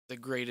The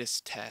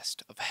greatest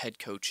test of head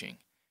coaching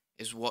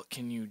is what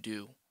can you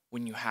do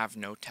when you have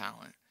no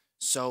talent.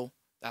 So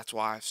that's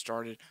why I've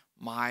started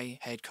my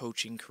head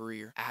coaching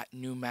career at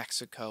New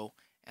Mexico,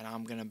 and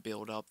I'm going to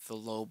build up the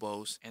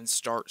Lobos and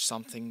start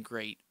something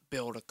great,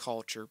 build a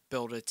culture,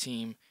 build a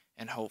team,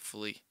 and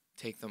hopefully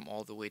take them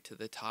all the way to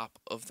the top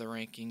of the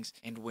rankings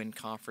and win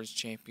conference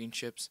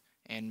championships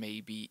and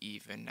maybe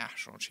even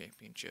national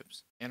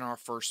championships. In our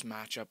first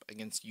matchup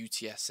against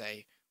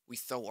UTSA, we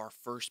throw our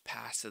first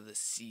pass of the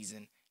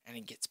season and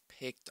it gets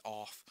picked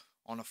off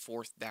on a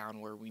fourth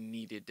down where we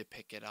needed to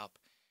pick it up.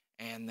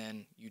 And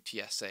then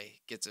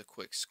UTSA gets a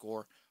quick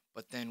score.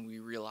 But then we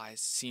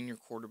realize senior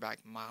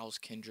quarterback Miles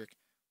Kendrick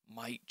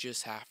might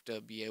just have to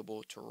be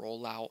able to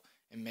roll out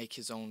and make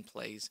his own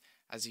plays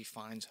as he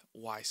finds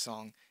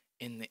Wysong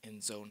in the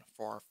end zone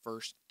for our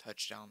first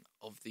touchdown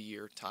of the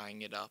year,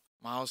 tying it up.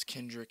 Miles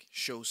Kendrick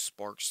shows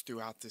sparks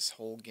throughout this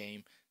whole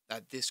game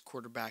that this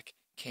quarterback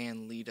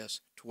can lead us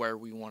to where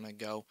we want to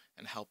go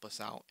and help us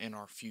out in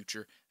our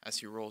future as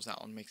he rolls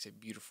out and makes a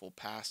beautiful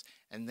pass.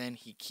 And then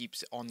he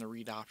keeps it on the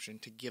read option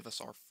to give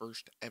us our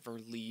first ever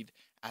lead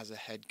as a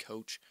head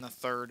coach. In the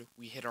third,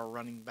 we hit our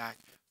running back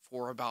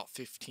for about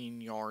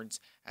 15 yards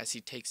as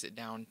he takes it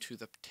down to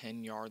the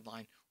 10-yard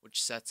line,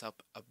 which sets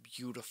up a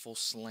beautiful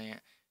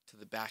slant to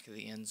the back of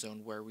the end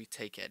zone where we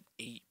take an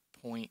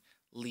 8-point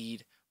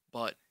lead,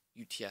 but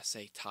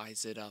UTSA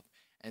ties it up.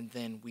 And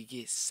then we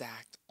get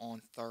sacked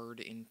on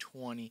 3rd and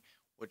 20,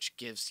 which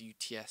gives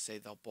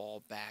UTSA the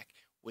ball back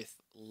with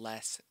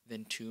less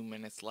than 2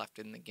 minutes left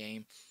in the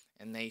game.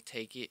 And they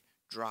take it,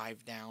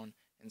 drive down,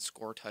 and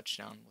score a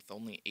touchdown with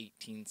only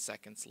 18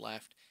 seconds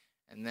left.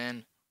 And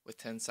then with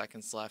 10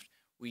 seconds left,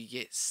 we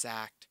get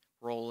sacked,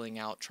 rolling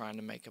out, trying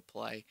to make a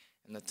play,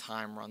 and the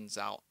time runs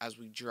out as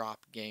we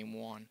drop game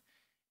 1.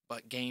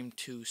 But game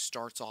 2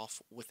 starts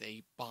off with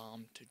a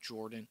bomb to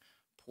Jordan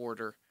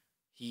Porter.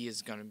 He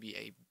is going to be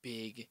a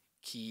big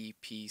key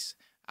piece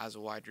as a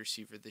wide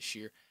receiver this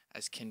year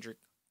as Kendrick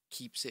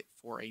keeps it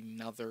for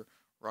another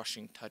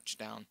rushing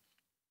touchdown.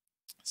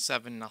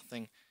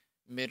 7-0,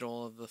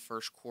 middle of the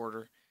first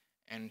quarter,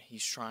 and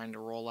he's trying to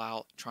roll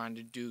out, trying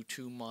to do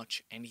too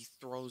much, and he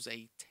throws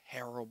a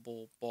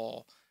terrible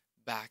ball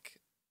back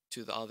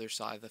to the other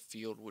side of the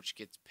field, which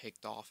gets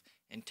picked off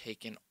and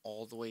taken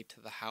all the way to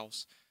the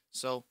house.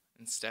 So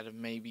instead of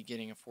maybe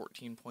getting a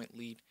 14-point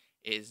lead,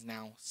 it is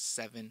now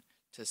 7-7,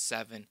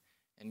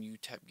 and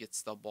UTEP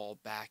gets the ball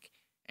back,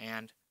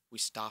 and we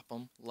stop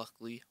them.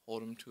 Luckily,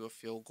 hold them to a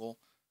field goal,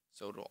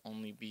 so it'll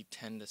only be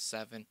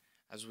 10-7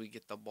 as we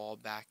get the ball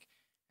back.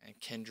 And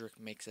Kendrick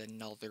makes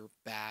another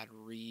bad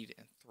read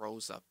and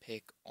throws a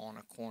pick on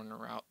a corner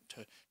route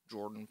to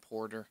Jordan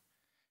Porter.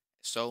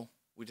 So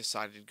we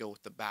decided to go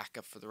with the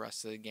backup for the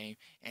rest of the game,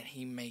 and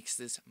he makes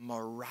this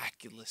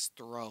miraculous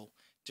throw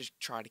to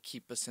try to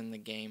keep us in the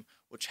game,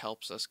 which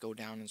helps us go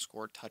down and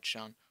score a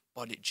touchdown,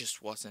 but it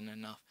just wasn't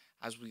enough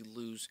as we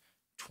lose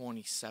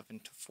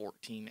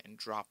 27-14 and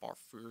drop our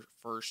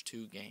first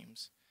 2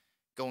 games.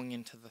 Going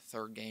into the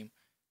third game,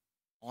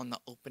 on the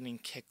opening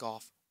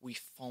kickoff, we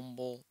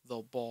fumble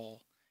the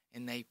ball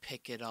and they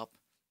pick it up,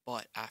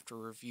 but after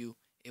review,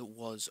 it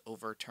was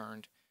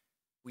overturned.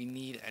 We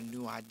need a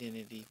new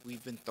identity.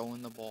 We've been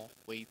throwing the ball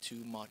way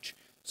too much,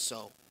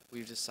 so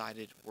we've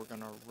decided we're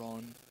going to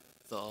run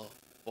the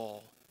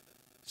ball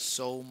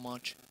so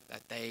much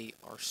that they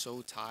are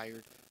so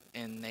tired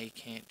and they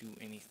can't do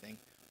anything.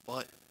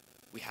 But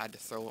we had to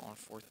throw it on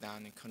 4th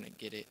down and couldn't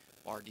get it.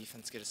 Our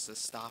defense gets us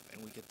to stop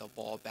and we get the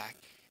ball back.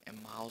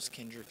 And Miles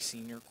Kendrick,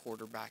 senior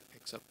quarterback,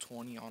 picks up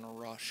 20 on a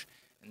rush.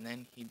 And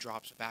then he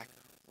drops back,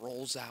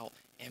 rolls out,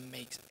 and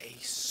makes a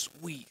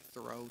sweet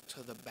throw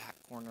to the back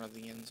corner of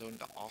the end zone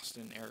to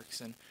Austin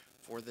Erickson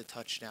for the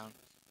touchdown.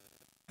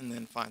 And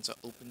then finds an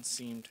open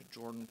seam to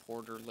Jordan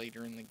Porter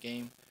later in the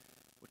game,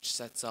 which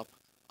sets up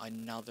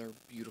another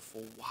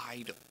beautiful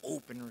wide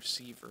open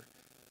receiver.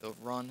 The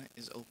run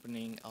is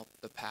opening up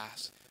the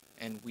pass,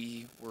 and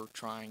we were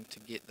trying to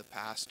get the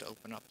pass to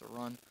open up the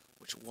run,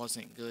 which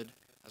wasn't good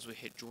as we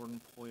hit Jordan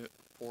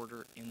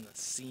Porter in the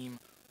seam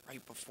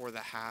right before the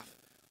half,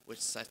 which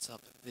sets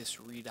up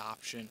this read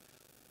option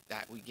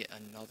that we get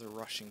another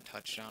rushing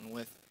touchdown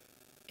with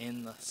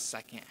in the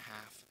second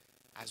half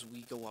as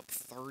we go up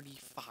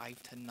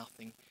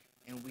 35-0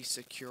 and we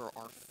secure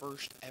our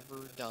first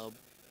ever dub,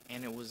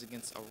 and it was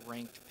against a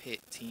ranked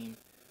Pitt team,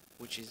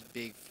 which is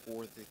big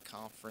for the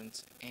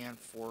conference and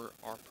for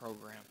our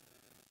program.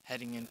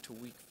 Heading into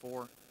week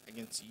 4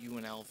 against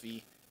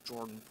UNLV,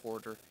 Jordan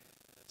Porter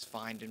is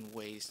finding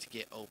ways to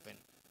get open,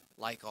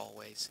 like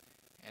always.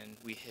 And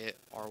we hit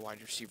our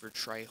wide receiver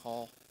Trey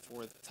Hall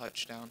for the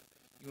touchdown.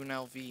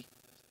 UNLV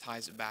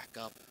ties it back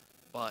up,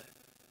 but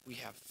we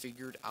have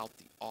figured out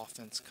the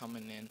offense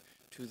coming in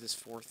to this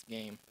 4th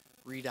game.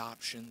 Read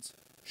options,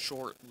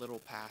 short little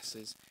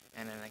passes,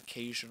 and an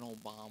occasional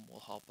bomb will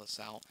help us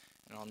out.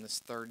 And on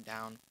this 3rd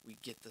down, we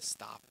get the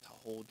stop to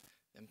hold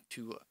them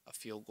to a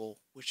field goal,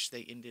 which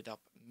they ended up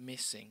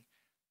missing.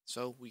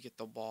 So we get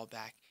the ball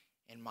back,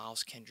 and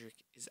Miles Kendrick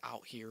is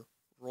out here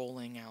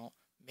rolling out,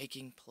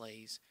 making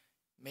plays,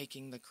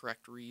 making the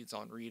correct reads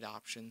on read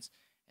options,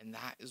 and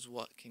that is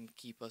what can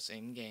keep us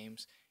in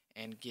games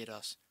and get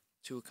us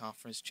to a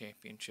conference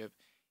championship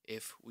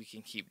if we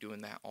can keep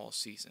doing that all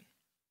season.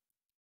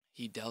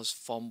 He does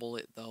fumble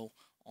it, though,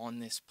 on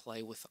this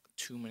play with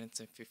 2 minutes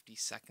and 50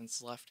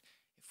 seconds left.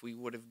 If we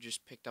would have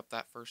just picked up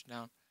that first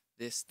down,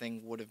 this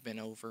thing would have been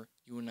over.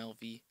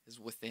 UNLV is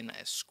within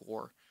a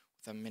score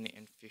with 1 minute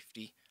and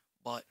 50,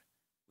 but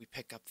we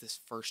pick up this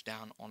first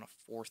down on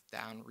a 4th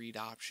down read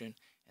option,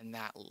 and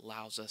that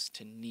allows us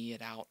to knee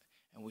it out,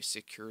 and we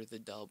secure the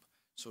dub.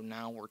 So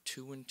now we're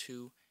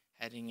 2-2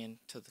 heading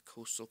into the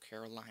Coastal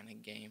Carolina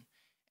game,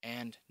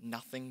 and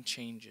nothing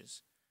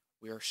changes.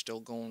 We are still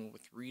going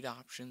with read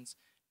options,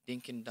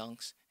 dink and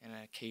dunks, and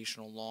an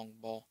occasional long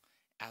ball,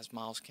 as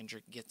Miles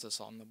Kendrick gets us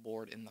on the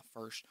board in the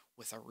first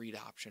with a read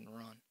option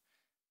run.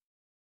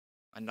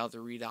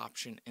 Another read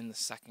option in the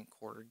second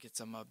quarter gets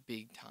him a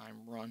big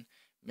time run,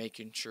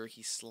 making sure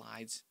he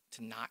slides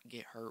to not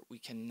get hurt. We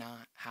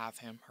cannot have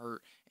him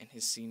hurt in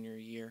his senior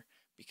year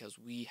because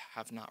we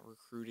have not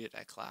recruited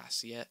a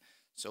class yet,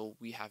 so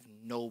we have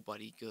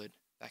nobody good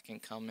that can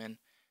come in.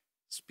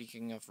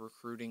 Speaking of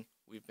recruiting,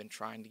 we've been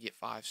trying to get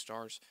 5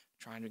 stars,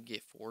 trying to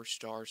get 4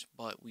 stars,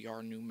 but we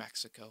are New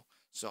Mexico,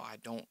 so I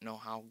don't know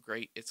how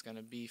great it's going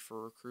to be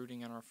for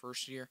recruiting in our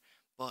first year,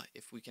 but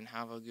if we can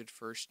have a good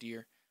first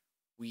year,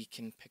 we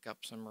can pick up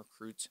some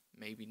recruits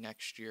maybe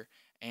next year,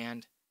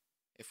 and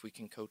if we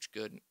can coach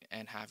good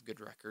and have good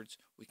records,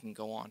 we can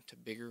go on to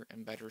bigger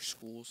and better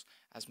schools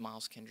as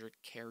Miles Kendrick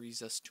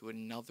carries us to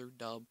another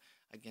dub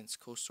against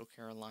Coastal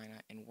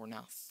Carolina, and we're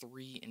now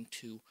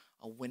 3-2,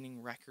 a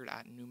winning record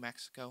at New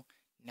Mexico.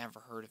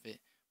 Never heard of it,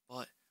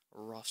 but a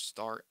rough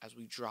start as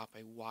we drop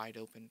a wide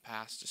open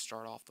pass to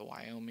start off the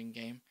Wyoming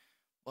game.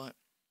 But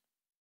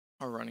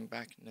our running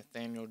back,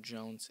 Nathaniel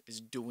Jones, is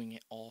doing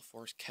it all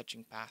for us,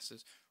 catching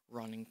passes,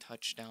 running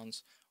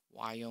touchdowns.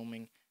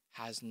 Wyoming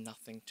has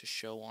nothing to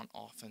show on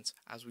offense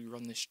as we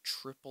run this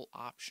triple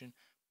option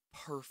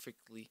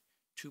perfectly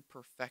to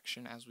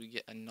perfection as we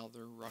get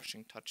another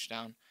rushing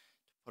touchdown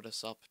to put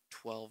us up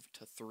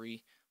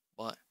 12-3,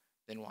 but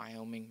then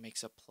Wyoming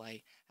makes a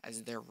play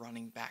as their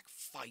running back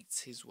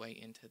fights his way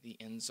into the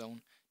end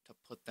zone to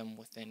put them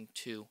within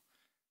 2.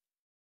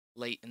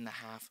 Late in the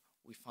half,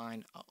 we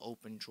find an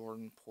open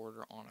Jordan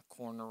Porter on a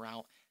corner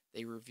route.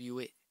 They review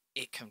it.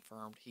 It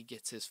confirmed. He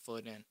gets his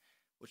foot in,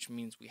 which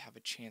means we have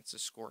a chance to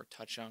score a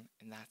touchdown,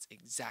 and that's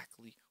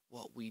exactly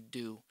what we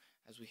do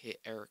as we hit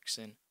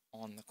Erickson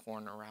on the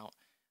corner route.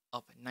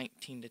 Up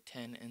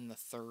 19-10 in the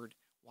third,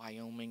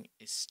 Wyoming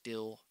is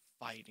still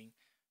fighting.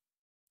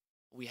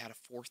 We had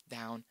a 4th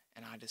down,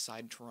 and I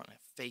decided to run a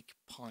fake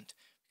punt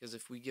because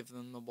if we give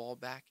them the ball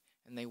back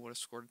and they would have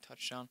scored a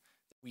touchdown,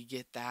 we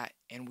get that,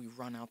 and we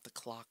run out the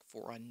clock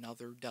for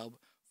another dub.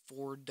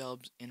 4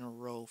 dubs in a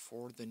row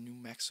for the New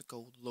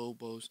Mexico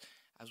Lobos.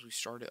 As we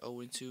started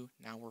 0-2,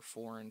 now we're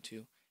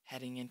 4-2.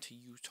 Heading into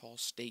Utah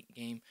State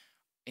game,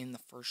 in the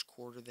first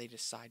quarter, they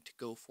decide to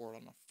go for it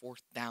on a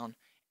 4th down,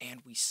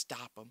 and we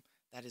stop them.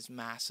 That is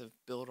massive.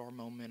 Build our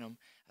momentum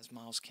as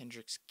Miles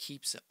Kendricks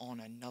keeps it on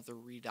another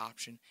read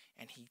option,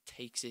 and he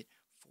takes it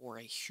for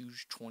a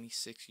huge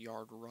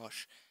 26-yard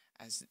rush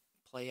as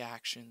play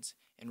actions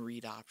and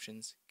read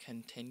options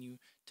continue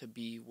to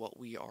be what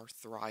we are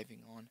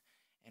thriving on.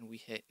 And we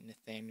hit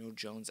Nathaniel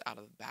Jones out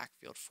of the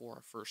backfield for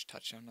our first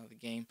touchdown of the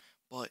game,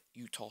 but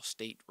Utah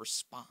State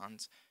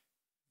responds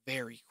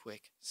very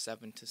quick,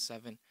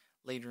 7-7.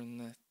 Later in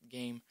the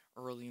game,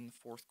 early in the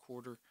fourth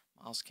quarter,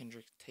 Miles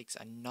Kendrick takes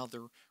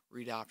another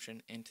read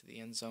option into the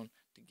end zone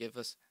to give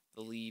us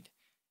the lead,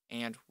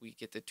 and we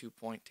get the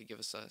 2-point to give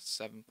us a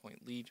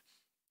 7-point lead.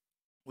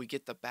 We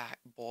get the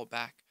ball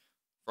back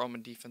from a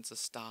defensive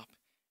stop,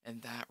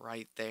 and that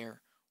right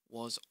there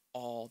was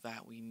all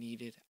that we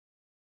needed,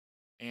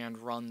 and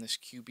run this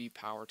QB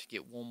power to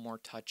get one more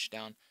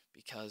touchdown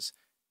because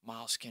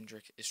Miles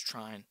Kendrick is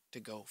trying to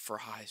go for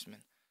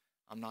Heisman.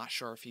 I'm not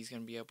sure if he's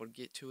going to be able to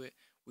get to it.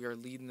 We are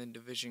leading the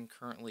division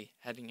currently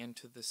heading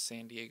into the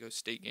San Diego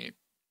State game.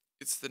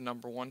 It's the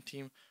number 1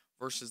 team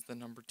versus the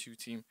number 2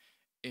 team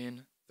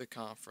in the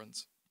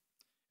conference.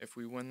 If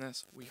we win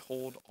this, we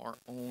hold our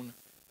own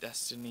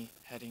destiny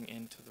heading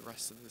into the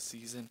rest of the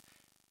season.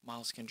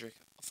 Miles Kendrick,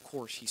 of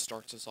course, he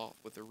starts us off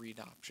with a read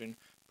option,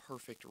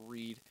 perfect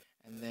read,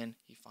 and then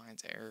he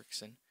finds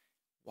Erickson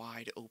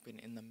wide open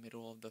in the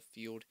middle of the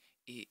field.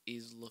 It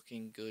is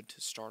looking good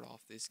to start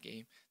off this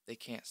game. They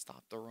can't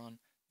stop the run.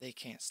 They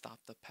can't stop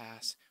the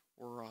pass.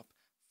 We're up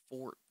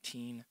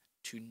 14-0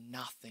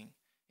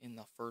 in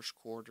the first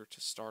quarter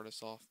to start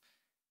us off.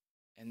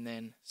 And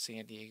then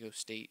San Diego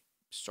State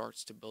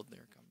starts to build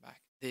their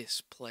comeback.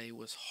 This play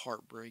was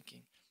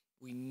heartbreaking.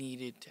 We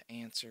needed to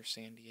answer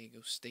San Diego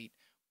State,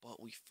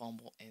 but we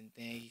fumble and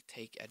they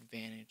take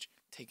advantage,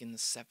 taking the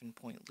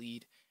 7-point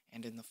lead.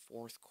 And in the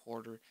fourth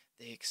quarter,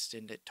 they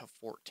extend it to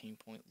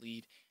 14-point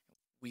lead.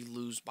 We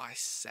lose by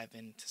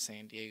 7 to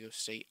San Diego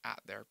State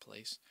at their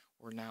place.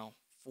 We're now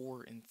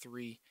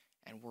 4-3,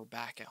 and we're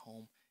back at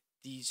home.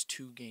 These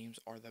 2 games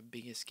are the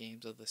biggest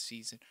games of the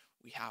season.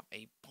 We have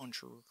a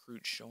bunch of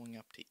recruits showing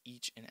up to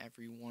each and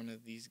every one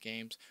of these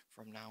games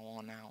from now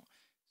on out.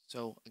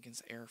 So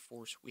against Air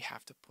Force, we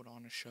have to put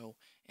on a show,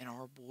 and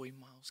our boy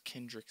Miles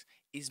Kendricks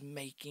is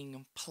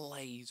making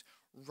plays,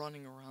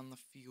 running around the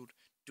field,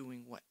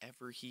 doing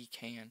whatever he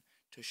can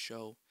to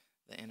show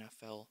the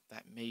NFL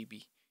that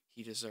maybe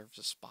he deserves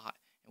a spot.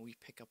 And we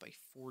pick up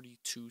a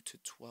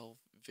 42-12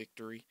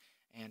 victory.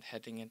 And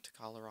heading into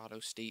Colorado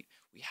State,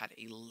 we had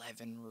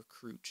 11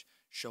 recruits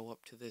show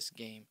up to this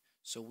game.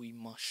 So we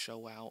must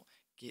show out,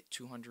 get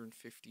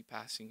 250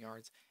 passing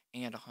yards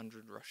and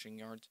 100 rushing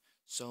yards.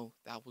 So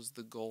that was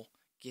the goal.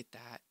 Get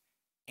that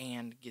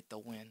and get the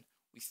win.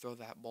 We throw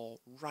that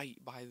ball right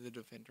by the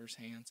defender's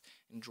hands,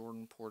 and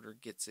Jordan Porter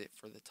gets it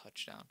for the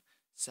touchdown.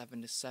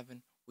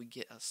 7-7, we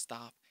get a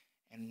stop,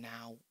 and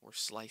now we're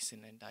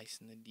slicing and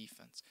dicing the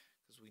defense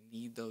because we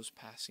need those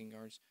passing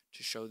yards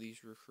to show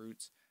these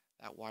recruits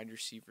that wide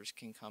receivers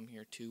can come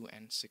here too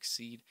and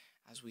succeed,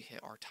 as we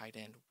hit our tight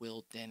end,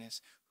 Will Dennis,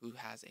 who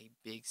has a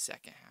big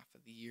second half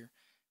of the year.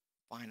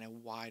 Find a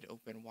wide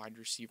open wide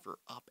receiver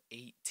up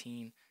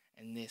 18,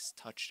 and this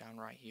touchdown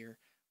right here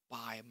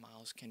by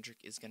Miles Kendrick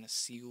is going to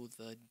seal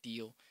the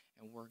deal,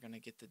 and we're going to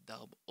get the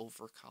dub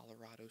over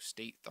Colorado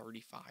State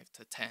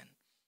 35-10,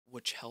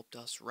 which helped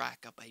us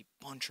rack up a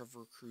bunch of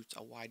recruits,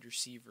 a wide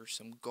receiver,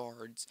 some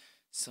guards,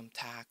 some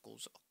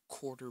tackles, a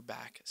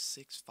quarterback,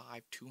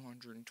 6'5",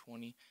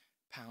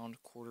 220-pound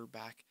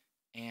quarterback,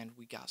 and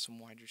we got some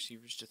wide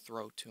receivers to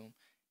throw to him.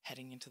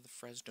 Heading into the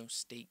Fresno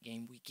State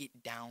game, we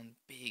get down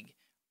big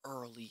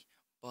early,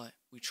 but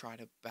we try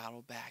to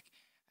battle back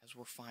as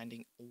we're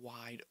finding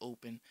wide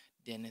open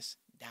Dennis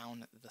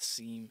down the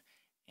seam,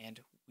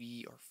 and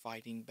we are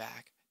fighting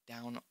back.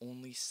 Down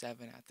only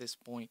 7 at this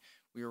point.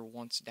 We were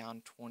once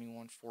down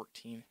 21-14,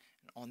 and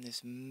on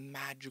this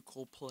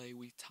magical play,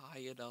 we tie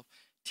it up,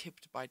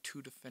 tipped by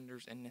 2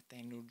 defenders, and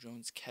Nathaniel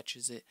Jones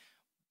catches it.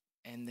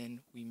 And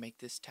then we make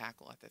this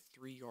tackle at the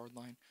 3-yard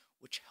line,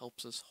 which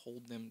helps us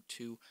hold them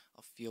to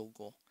a field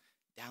goal.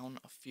 Down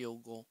a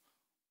field goal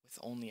with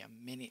only 1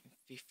 minute and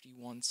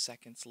 51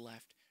 seconds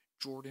left,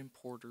 Jordan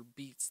Porter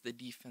beats the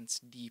defense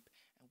deep,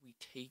 and we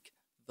take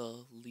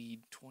the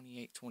lead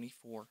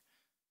 28-24.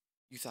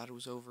 You thought it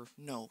was over?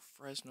 No,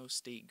 Fresno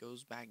State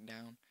goes back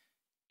down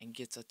and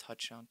gets a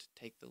touchdown to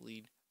take the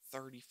lead.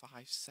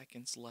 35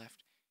 seconds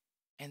left,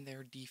 and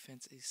their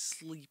defense is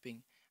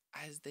sleeping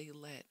as they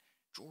let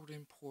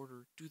Jordan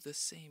Porter do the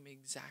same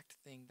exact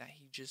thing that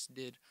he just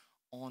did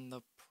on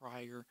the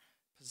prior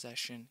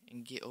possession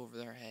and get over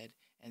their head,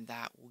 and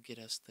that will get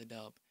us the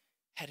dub.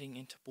 Heading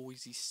into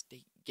Boise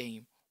State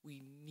game,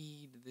 we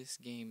need this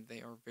game.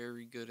 They are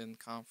very good in the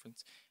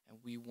conference, and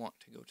we want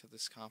to go to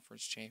this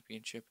conference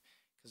championship,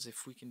 because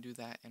if we can do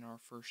that in our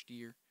first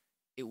year,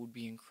 it would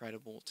be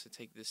incredible to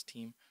take this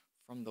team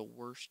from the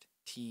worst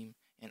team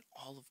in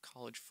all of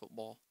college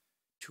football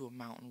to a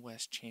Mountain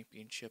West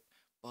championship.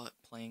 But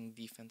playing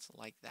defense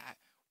like that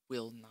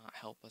will not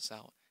help us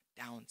out.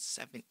 Down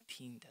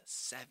 17-7,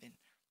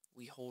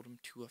 we hold them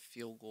to a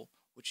field goal,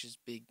 which is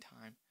big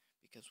time,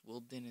 because Will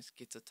Dennis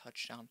gets a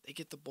touchdown. They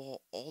get the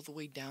ball all the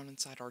way down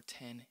inside our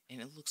 10,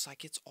 and it looks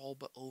like it's all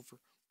but over.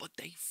 But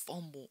they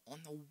fumble on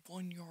the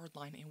 1-yard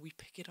line, and we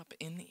pick it up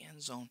in the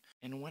end zone.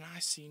 And when I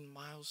seen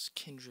Miles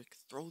Kendrick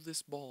throw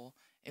this ball,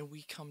 and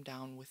we come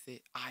down with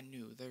it, I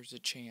knew there's a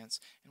chance.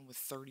 And with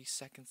 30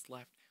 seconds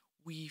left,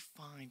 we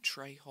find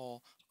Trey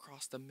Hall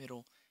across the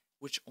middle,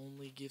 which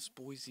only gives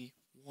Boise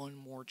one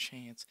more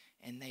chance,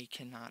 and they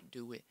cannot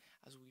do it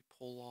as we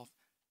pull off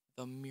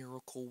the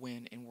miracle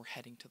win, and we're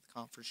heading to the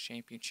conference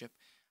championship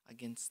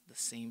against the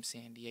same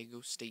San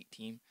Diego State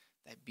team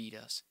that beat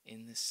us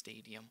in this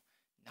stadium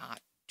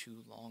not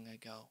too long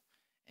ago.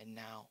 And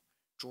now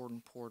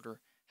Jordan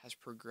Porter has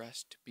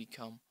progressed to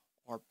become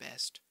our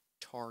best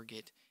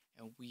target,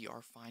 and we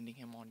are finding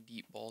him on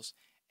deep balls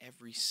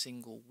every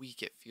single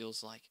week, it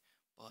feels like.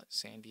 But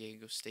San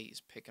Diego State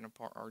is picking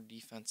apart our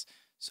defense.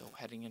 So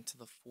heading into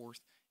the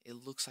fourth, it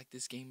looks like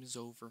this game is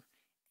over.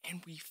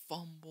 And we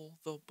fumble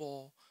the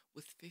ball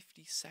with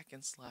 50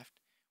 seconds left,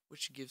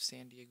 which gives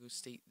San Diego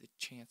State the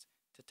chance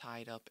to tie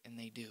it up, and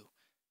they do.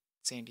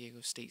 San Diego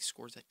State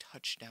scores a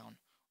touchdown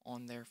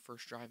on their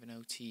first drive in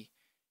OT,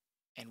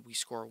 and we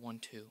score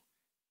 1-2.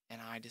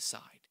 And I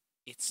decide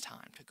it's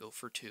time to go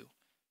for 2.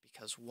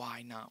 Because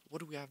why not? What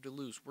do we have to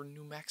lose? We're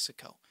New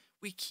Mexico.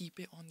 We keep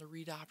it on the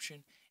read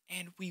option,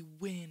 and we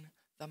win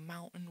the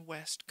Mountain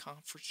West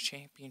Conference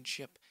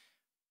Championship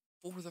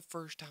for the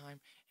first time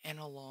in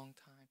a long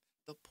time.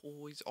 The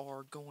boys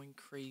are going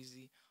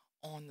crazy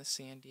on the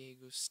San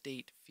Diego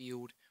State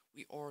field.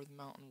 We are the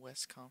Mountain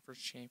West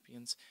Conference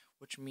champions,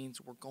 which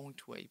means we're going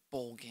to a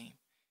bowl game,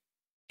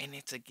 and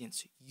it's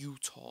against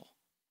Utah.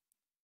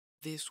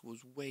 This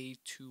was way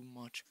too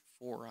much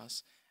for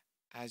us,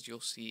 as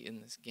you'll see in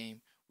this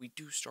game. We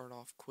do start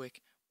off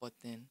quick, but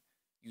then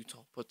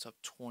Utah puts up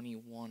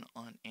 21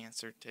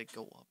 unanswered to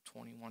go up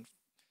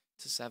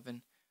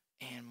 21-7,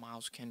 and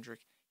Miles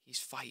Kendrick, he's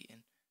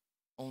fighting,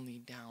 only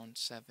down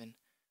 7,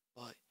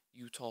 but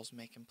Utah's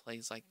making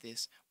plays like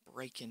this,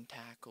 breaking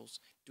tackles,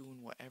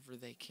 doing whatever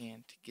they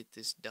can to get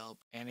this dub.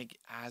 And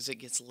as it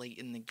gets late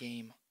in the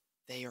game,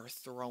 they are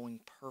throwing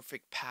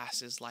perfect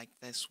passes like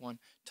this one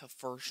to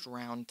first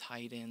round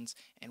tight ends,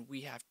 and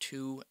we have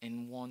 2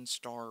 and 1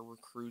 star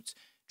recruits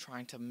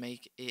trying to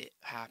make it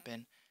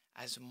happen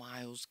as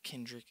Miles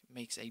Kendrick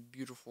makes a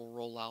beautiful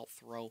rollout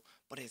throw,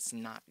 but it's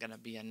not going to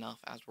be enough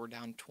as we're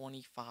down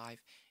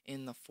 25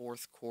 in the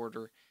fourth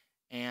quarter,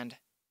 and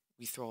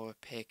we throw a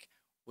pick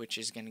which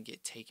is going to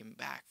get taken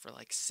back for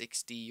like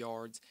 60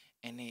 yards,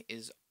 and it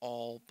is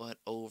all but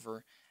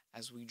over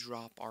as we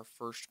drop our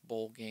first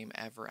bowl game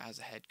ever as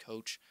a head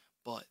coach.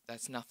 But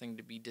that's nothing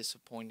to be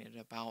disappointed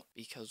about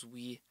because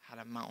we had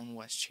a Mountain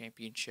West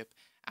championship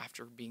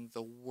after being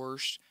the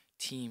worst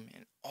team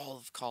in all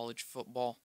of college football.